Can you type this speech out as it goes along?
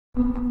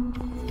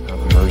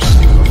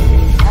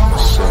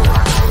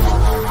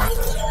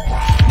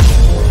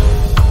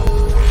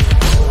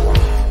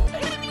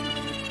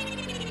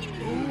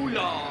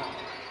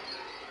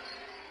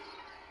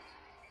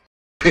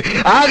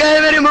आ गए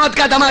मेरी मौत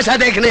का तमाशा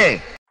देखने।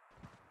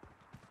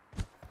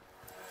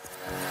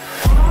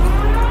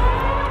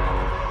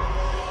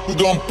 We're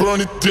gonna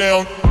burn it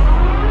down.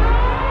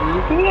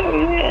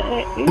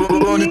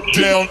 Burn it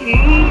down.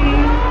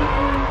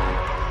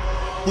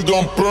 We're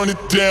gonna burn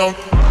it down.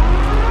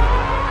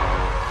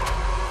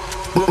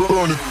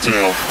 Burn it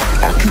down.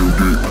 I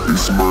killed it,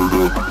 it's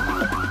murder.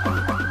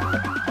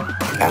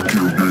 I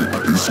killed it,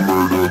 it's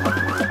murder.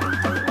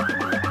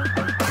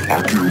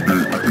 I killed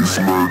it, it's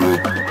murder.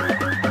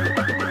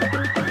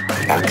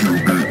 I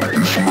killed it,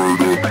 it's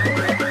murder.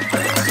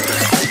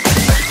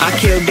 I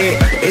killed it,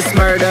 it's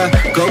murder,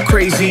 go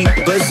crazy,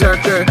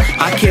 berserker.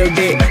 I killed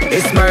it,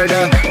 it's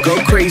murder, go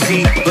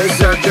crazy,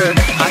 berserker.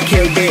 I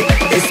killed it,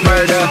 it's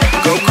murder,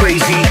 go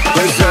crazy,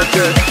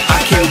 berserker. I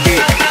killed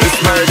it, it's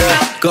murder,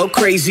 go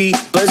crazy,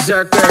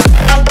 berserker.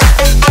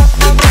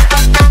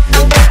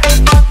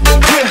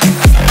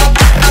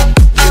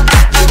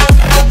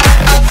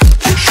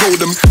 Show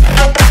them.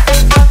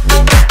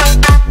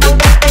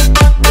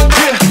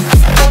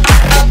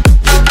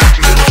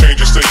 Change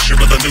the station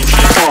with a new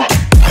shit.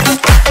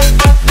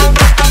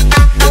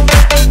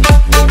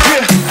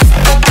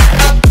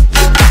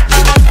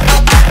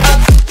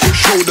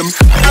 Show them.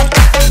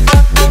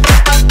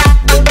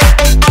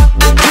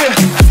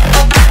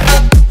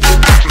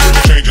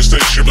 Change the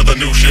station with a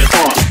new shit.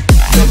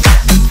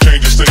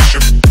 Change the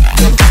station.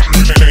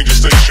 Change the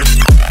station.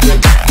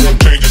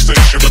 Change the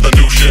station with a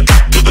new shit.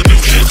 With a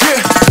new shit.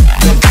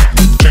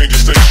 Change the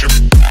station.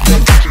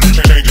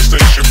 Change the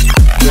station.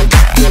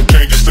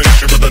 Change the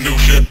station with a new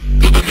shit.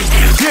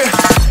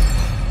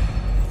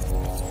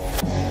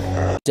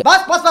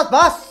 बस बस बस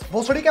बस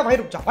भोसड़ी क्या भाई,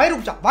 रुक जा भाई,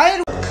 रुक जा भाई,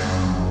 रुक।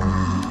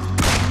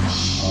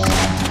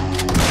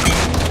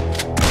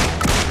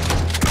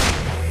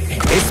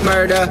 It's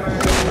murder.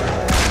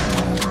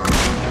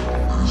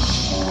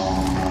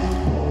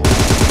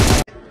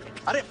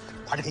 अरे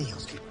फट गई है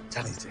उसकी,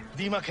 जाने से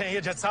दीमक है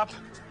ये जज साहब,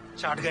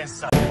 चाट गए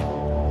साहब।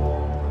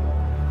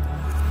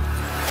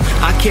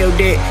 I killed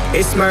it,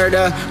 it's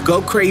murder,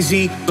 go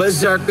crazy,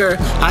 berserker.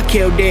 I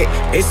killed it,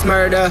 it's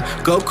murder,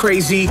 go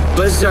crazy,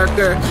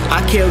 berserker.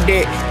 I killed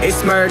it,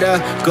 it's murder,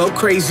 go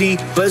crazy,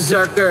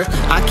 berserker.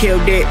 I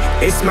killed it,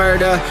 it's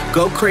murder,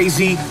 go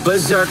crazy,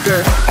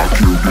 berserker. I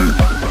killed it.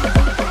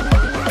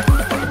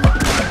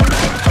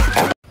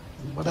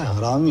 बड़ा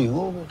हरामी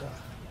हो बेटा।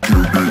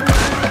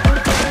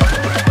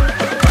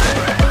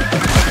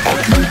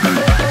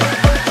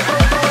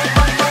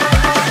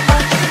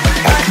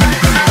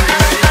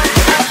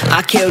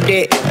 I killed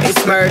it,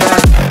 it's murder.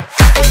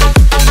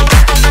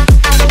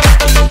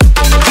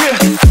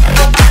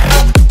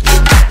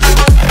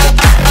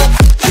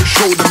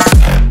 Show them.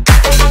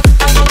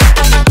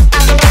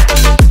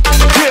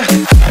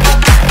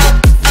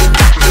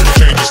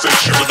 Change the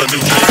station with a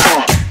new shit.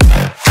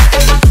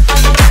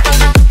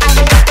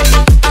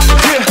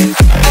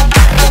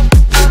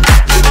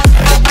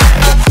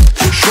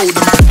 Show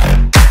them.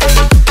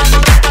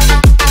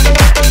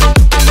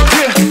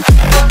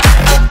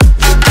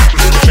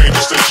 Change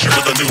the station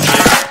with a new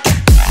shit.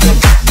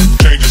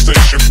 Change the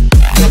station.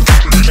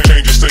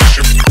 Change the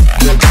station.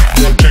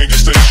 Change the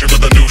station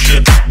with a new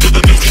shit. With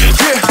a new shit.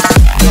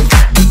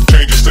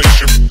 Change the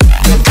station.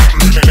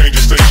 Change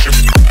the station.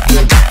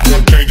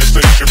 Change the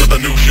station with a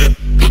new shit.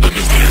 With a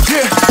new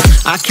shit.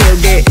 I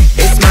killed it,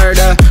 it's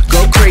murder,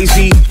 go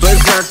crazy,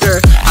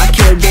 berserker. I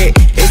killed it,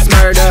 it's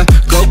murder,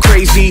 go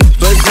crazy,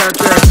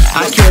 berserker.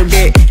 I killed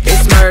it,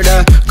 it's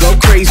murder, go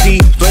crazy,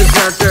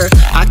 berserker.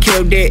 I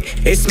killed it,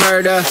 it's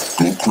murder.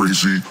 Go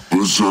crazy,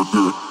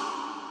 berserker.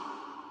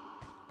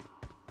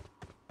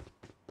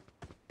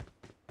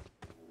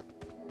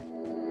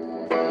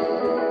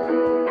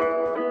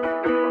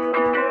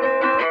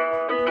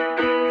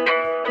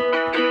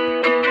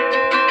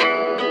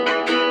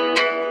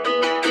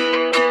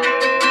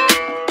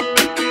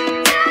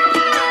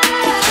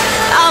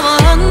 I'm a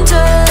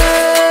hunter,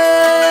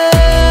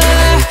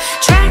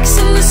 tracks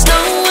in the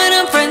snow and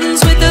I'm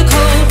friends with the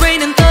cold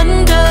rain and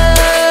thunder.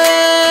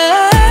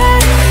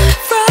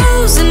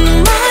 Frozen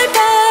in my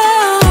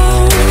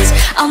bones,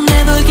 I'll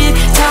never get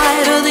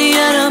tired of the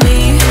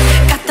enemy.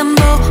 Got them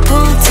both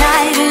pulled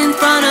tight in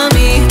front of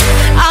me.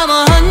 I'm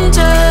a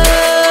hunter,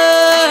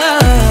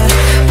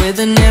 with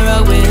an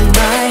arrow in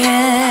my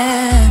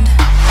hand.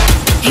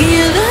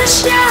 Hear the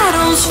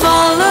shadows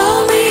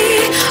follow me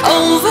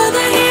over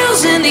the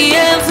hills in the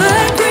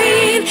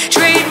evergreen.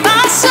 Trade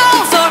my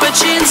soul for a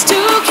chance to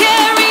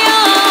carry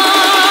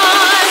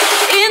on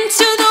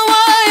into the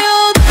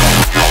wild.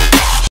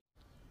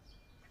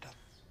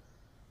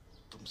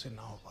 तुमसे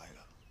ना हो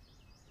पाएगा,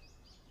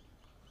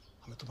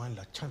 हमें तुम्हारे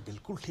लक्षण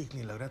बिल्कुल ठीक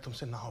नहीं लग रहा है,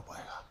 तुमसे ना हो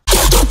पाएगा।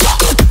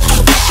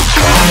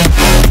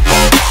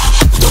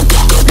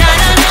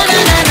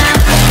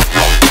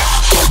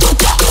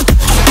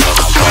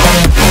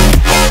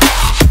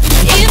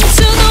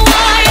 Into the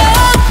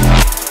wild,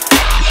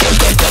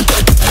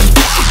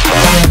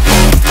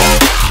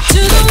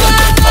 to the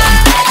wild,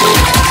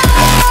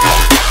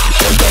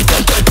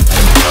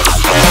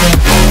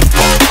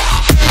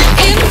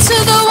 into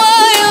the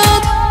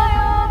wild.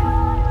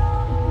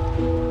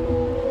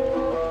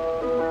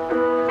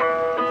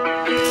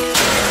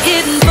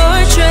 hidden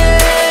fortress.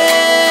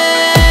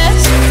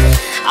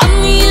 I'm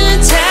the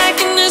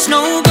attack and there's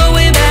no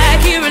going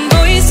back. Hearing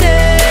voices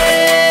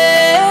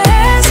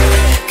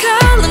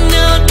calling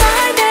out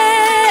my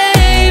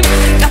name.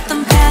 Got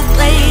them path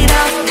laid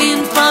out in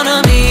front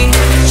of me.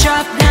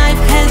 Sharp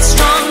knife,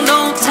 headstrong, no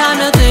time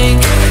to think.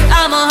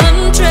 I'm a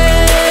huntress.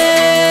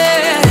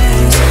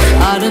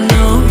 I don't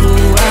know who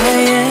I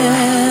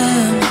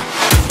am.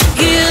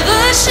 Hear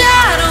the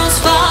shadows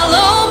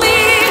follow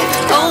me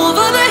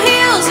over the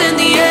hills in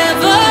the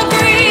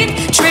evergreen.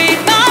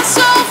 Trade my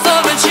soul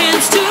for a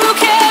chance to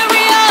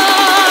carry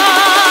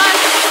on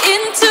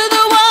into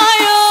the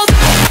wild.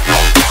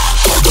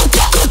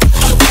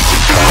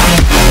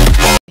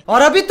 और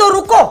अभी तो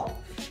रुको,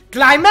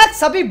 climax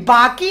अभी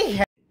बाकी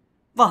है।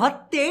 बहुत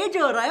तेज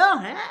हो रहा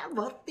है,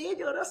 बहुत तेज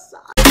हो रहा है।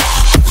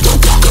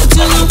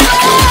 To the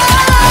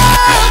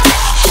wild.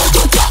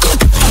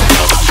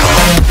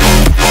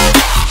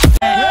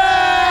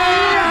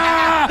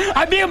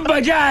 अभी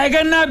मजा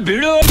आएगा ना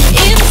भिड़ो।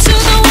 Into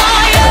the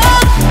wild.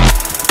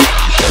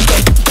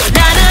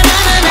 Na na na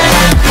na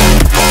na.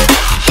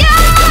 Yeah.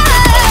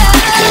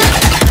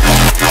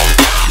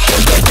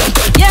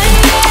 Yeah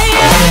yeah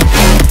yeah.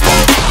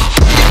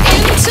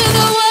 Into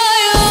the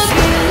wild.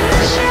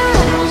 The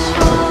shadows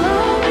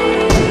follow me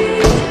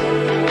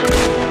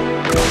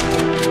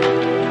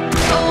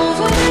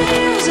over the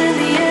hills and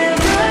the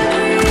evergreen.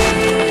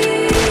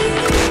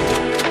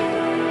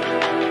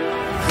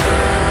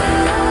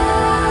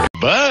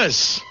 बस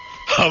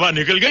हवा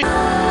निकल गई।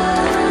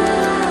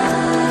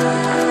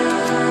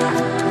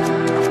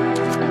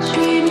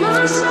 Trade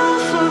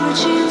myself for a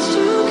chance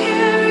to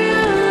carry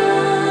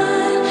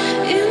on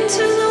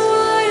into the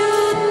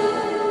wild.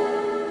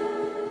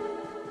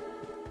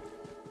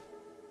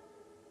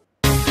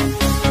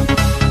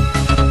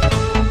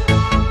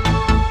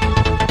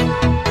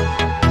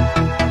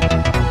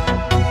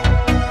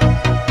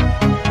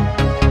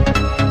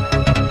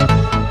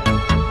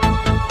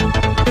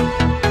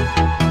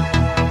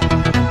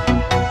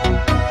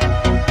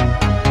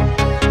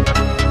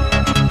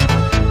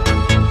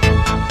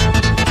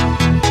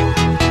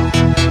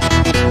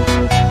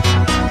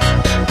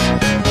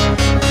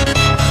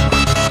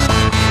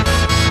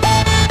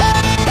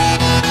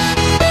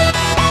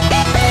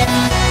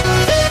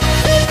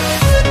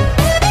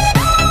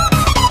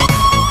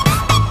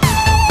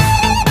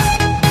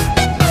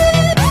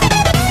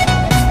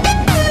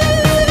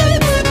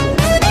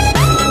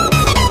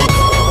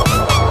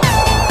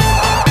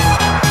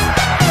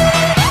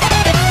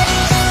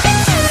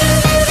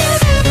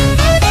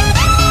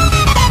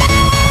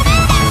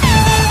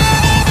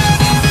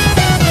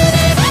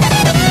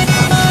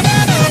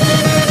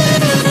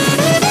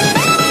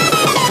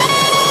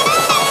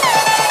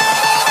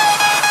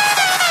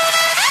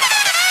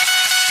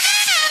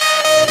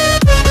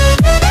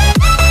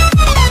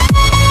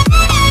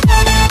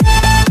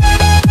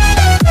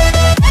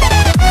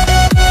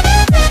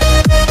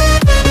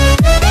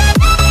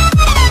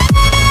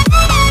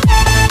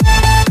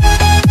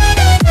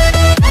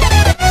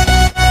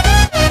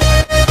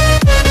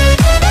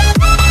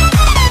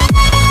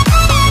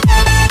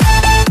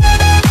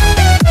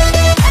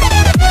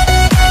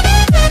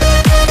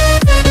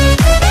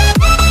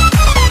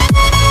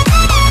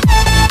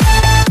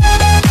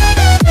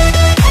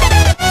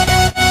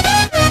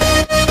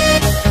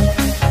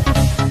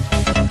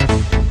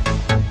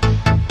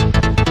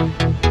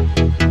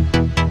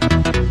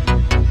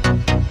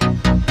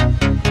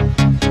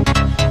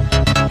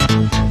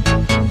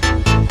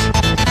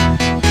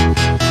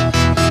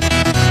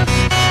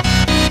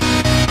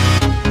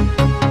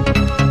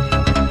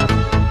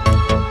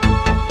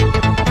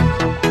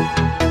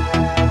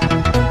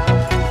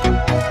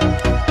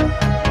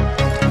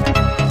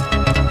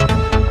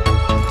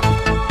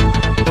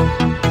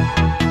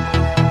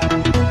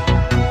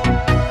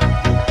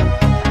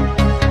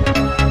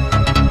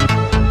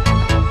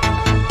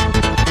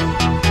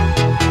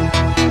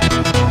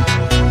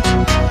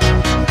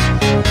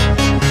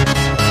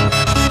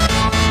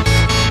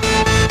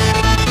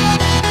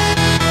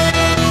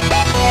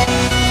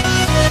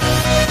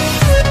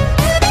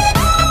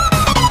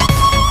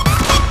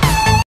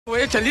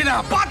 चलिए ना,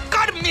 बात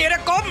कर।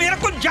 मेरे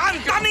को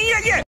जानता नहीं है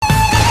ये।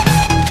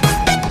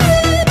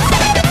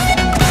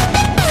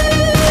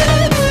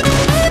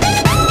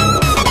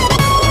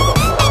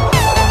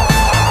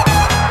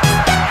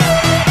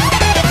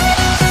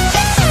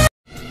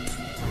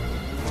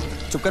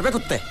 चुप कर बे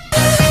कुत्ते।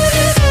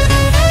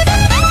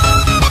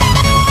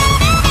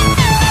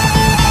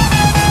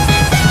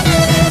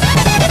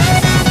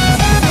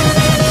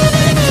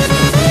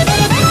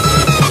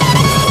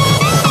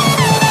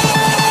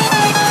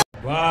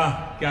 वाह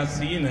क्या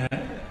सीन है,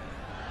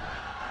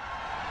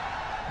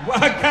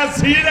 वाह क्या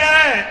सीन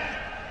है।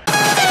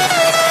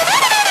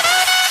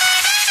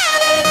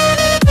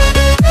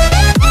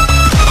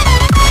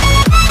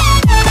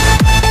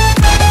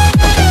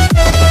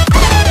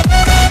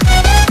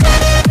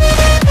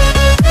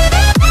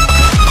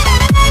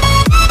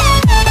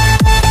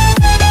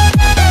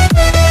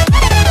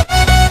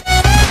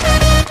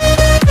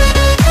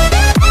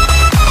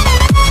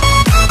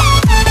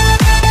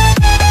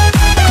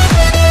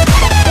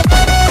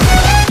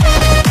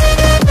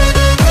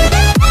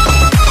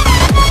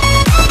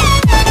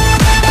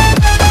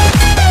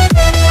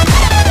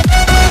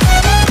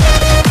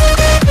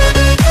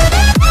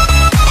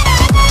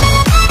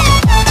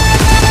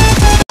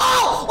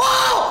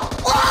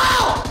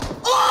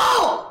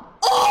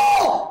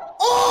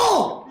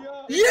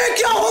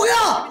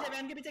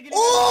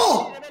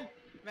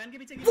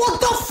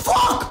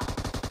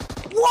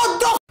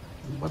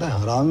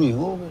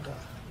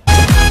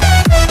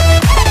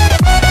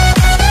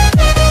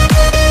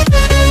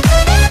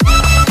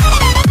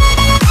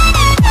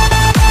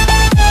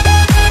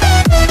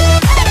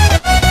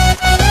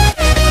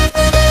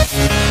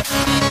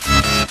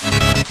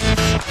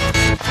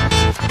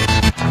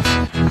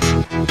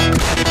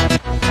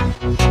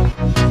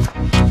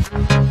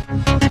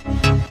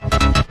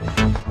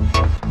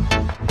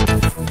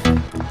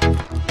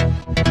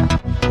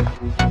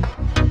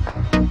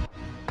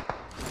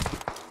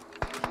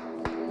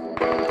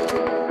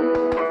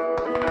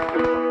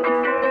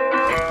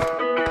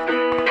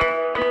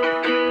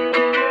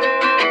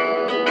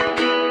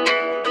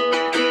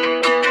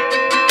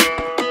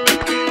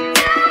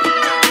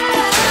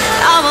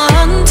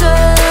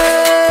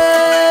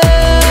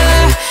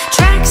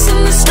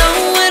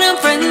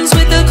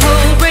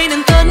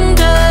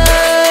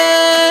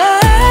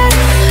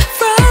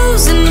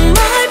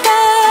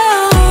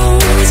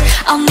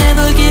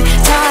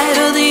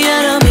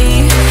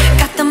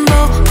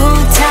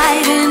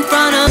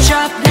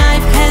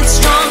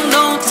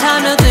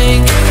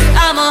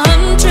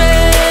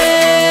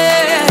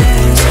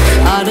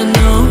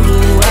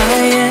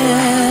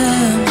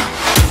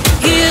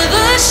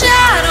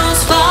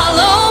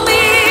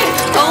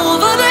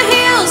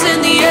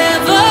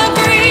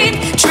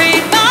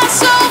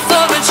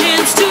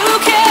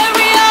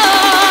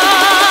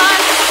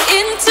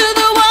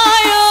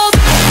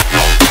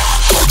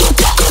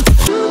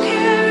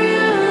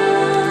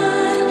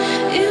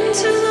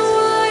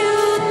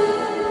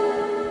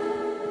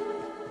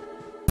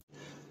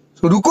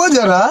 रुको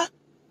जरा,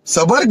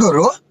 सबर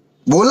करो,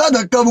 बोला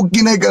धक्का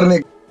बुक्की नहीं करने।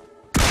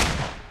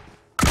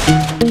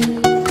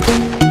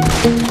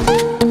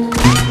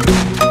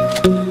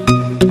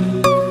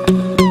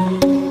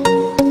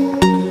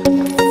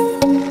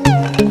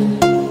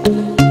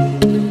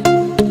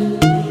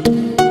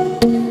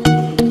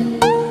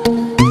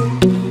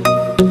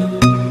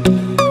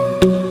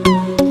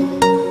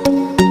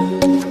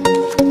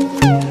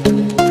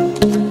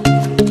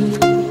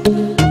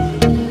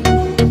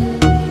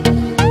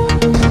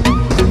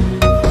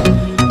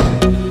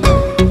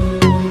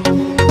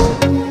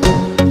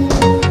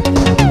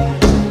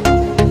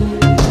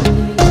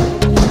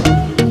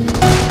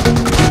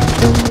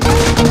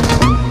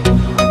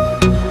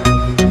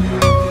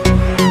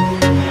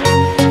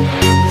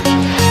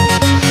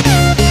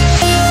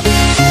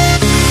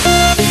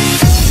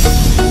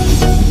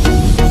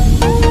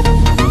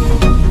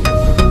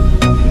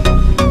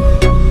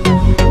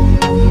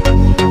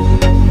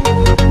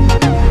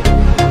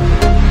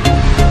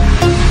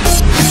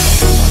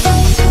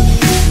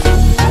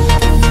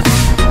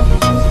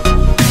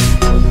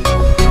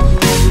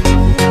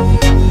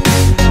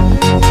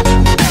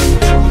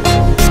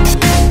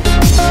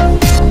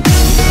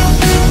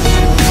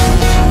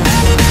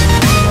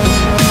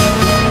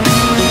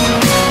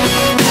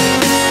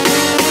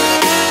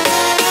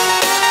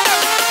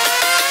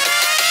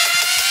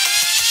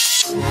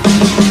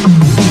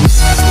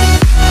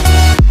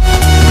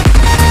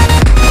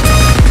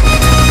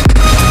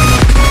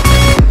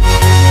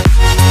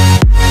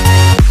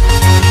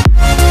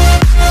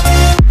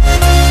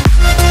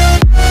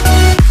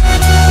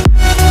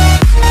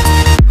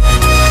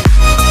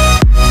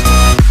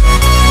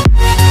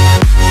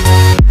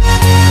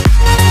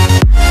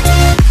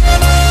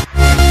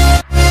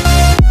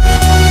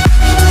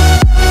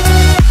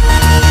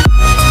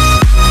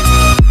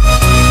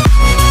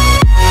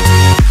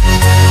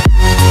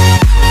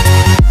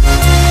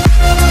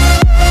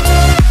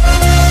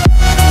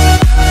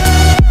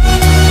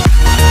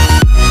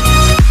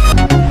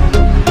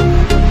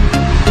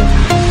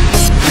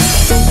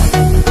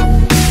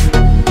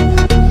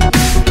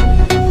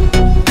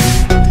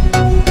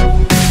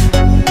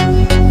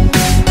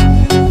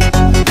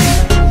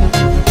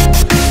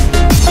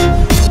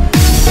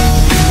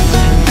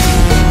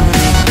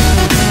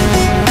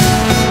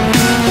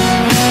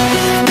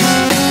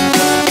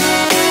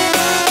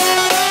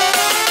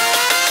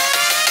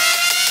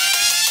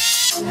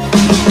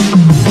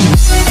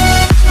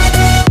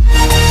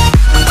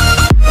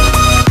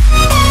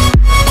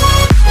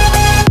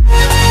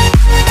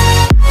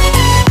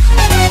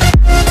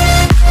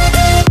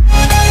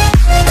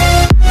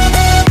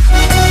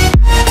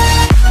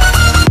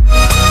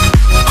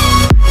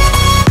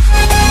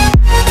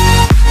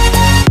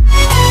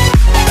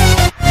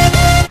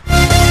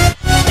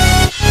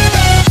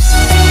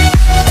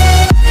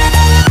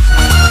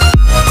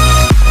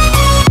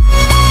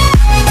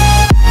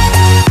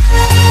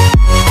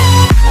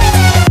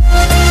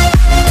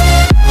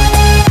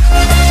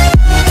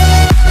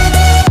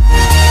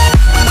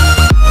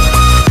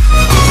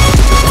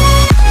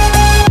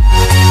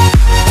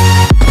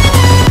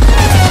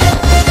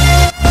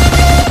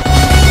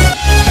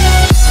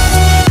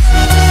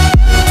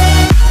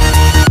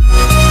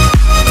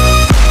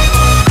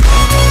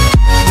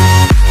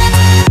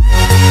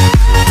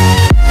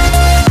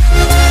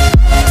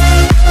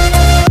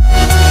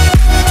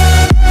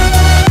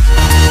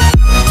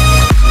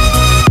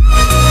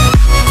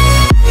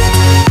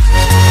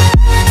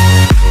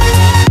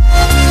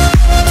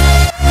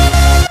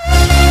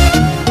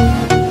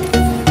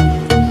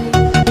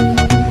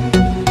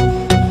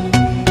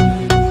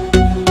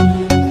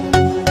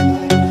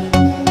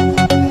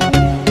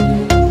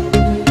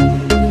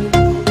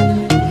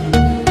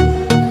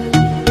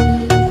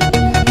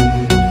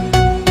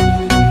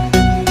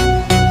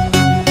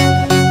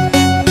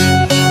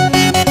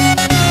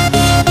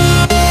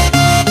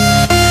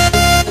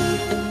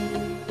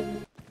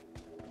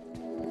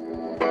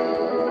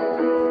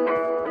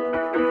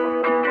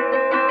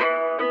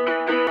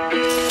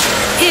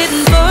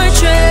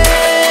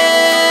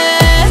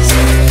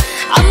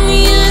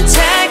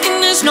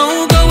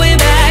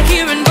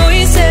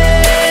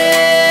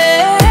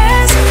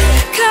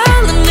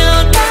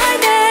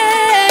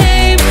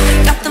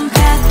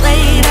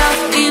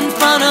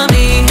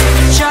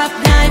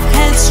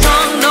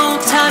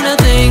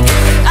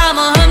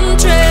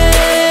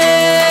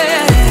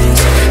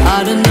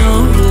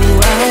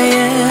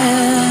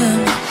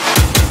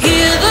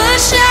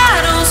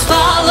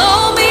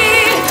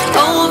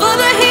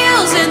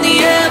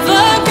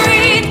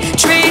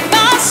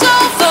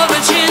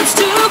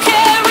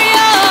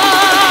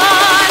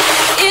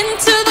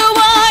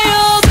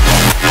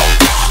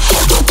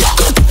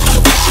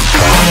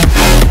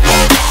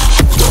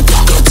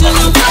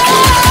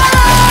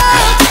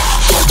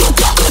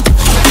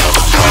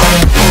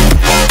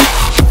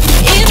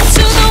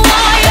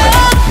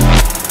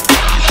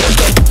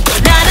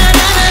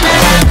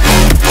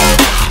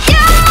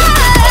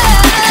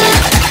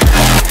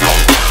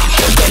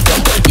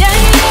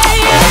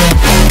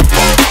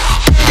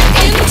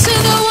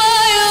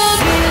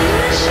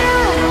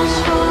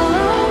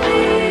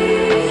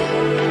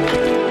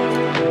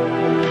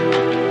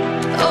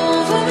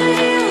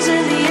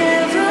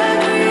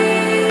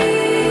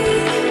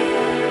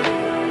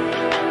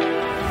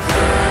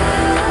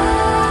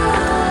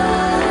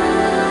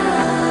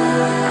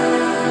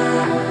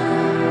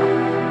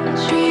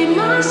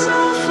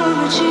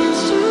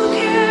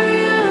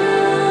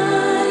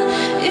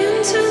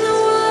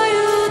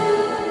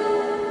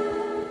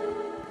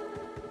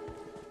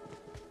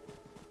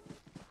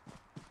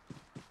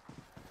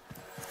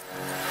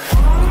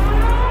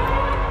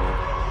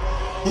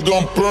 We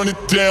gon' burn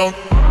it down.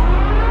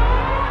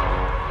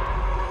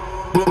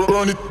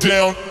 Burn it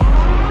down.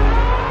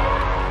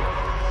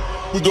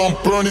 We gon'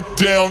 burn it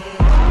down.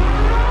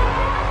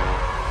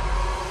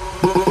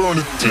 Burn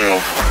it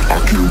down. I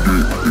killed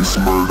it, it's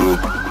murder.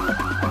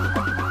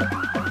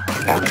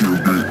 I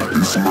killed it,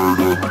 it's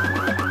murder.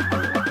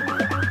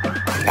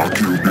 I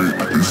killed it,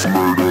 it's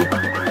murder.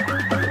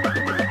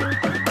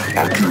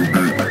 I killed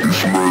it,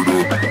 it's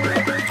murder.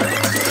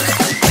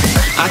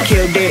 I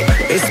killed it,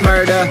 it's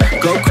murder,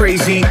 go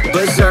crazy,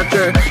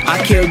 berserker.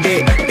 I killed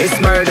it, it's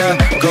murder,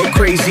 go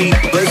crazy,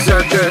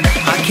 berserker.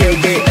 I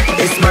killed it,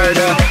 it's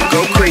murder,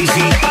 go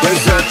crazy,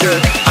 berserker.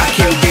 I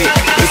killed it,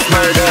 it's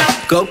murder,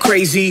 go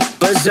crazy,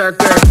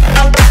 berserker.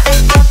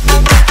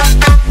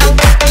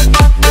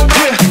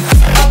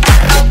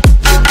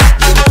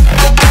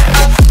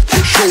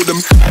 Show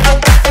them.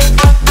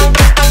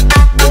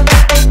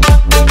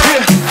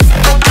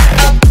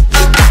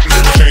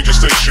 Change the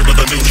station with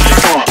a new shit.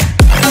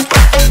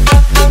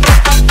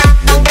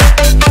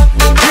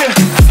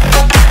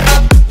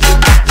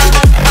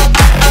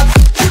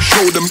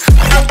 Show them.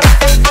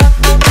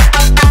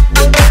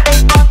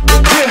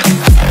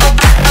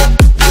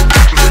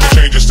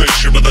 Change the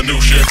station with a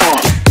new shit.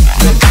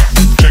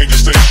 Change the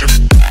station.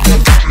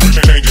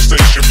 Change the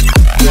station.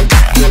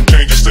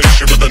 Change the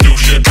station with a new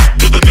shit.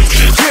 With a new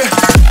shit.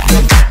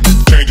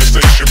 Change the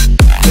station.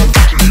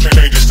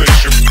 Change the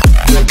station.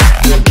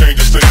 Change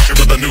the station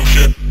with a new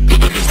shit.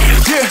 With a new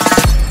shit.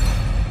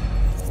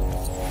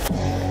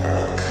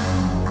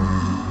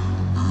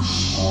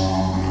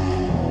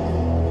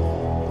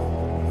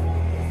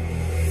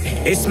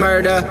 It's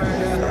murder.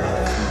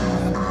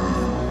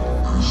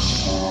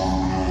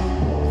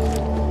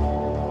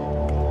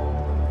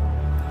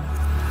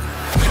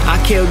 I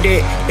killed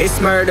it, it's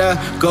murder,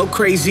 go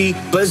crazy,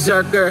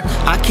 berserker.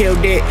 I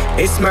killed it,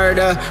 it's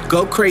murder,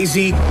 go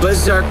crazy,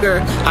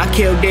 berserker. I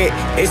killed it,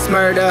 it's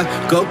murder,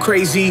 go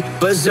crazy,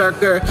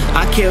 berserker.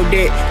 I killed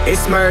it,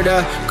 it's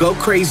murder, go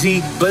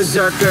crazy,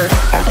 berserker.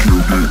 I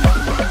killed it.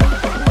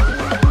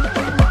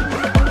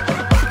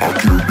 I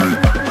killed it.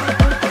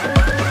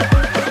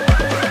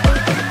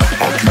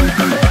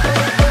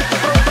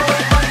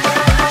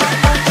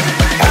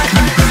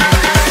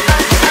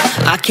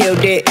 I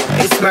killed it,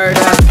 it's murder.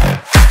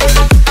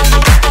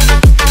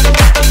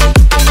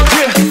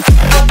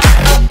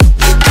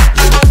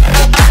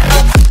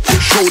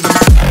 Show them.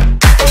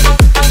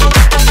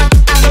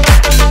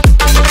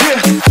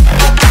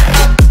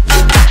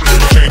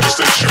 Change the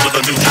station with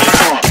a new shit.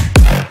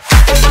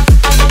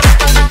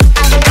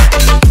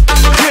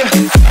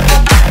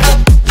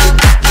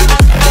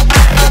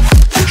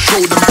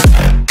 Show them.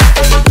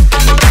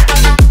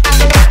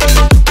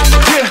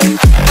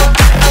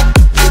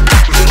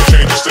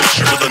 Change the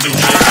station with a new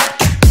shit.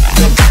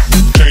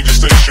 Change the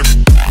station.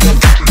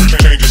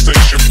 Change the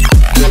station.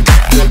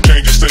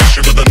 Change the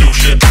station with a new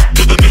shit.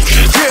 With a new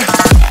shit.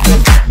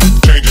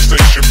 Change the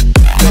station.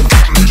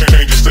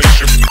 Change the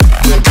station.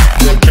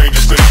 Change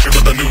the station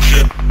with a new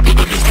shit. With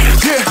a new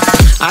shit.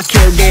 I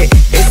killed it,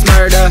 it's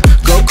murder,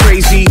 go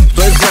crazy,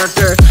 berserker.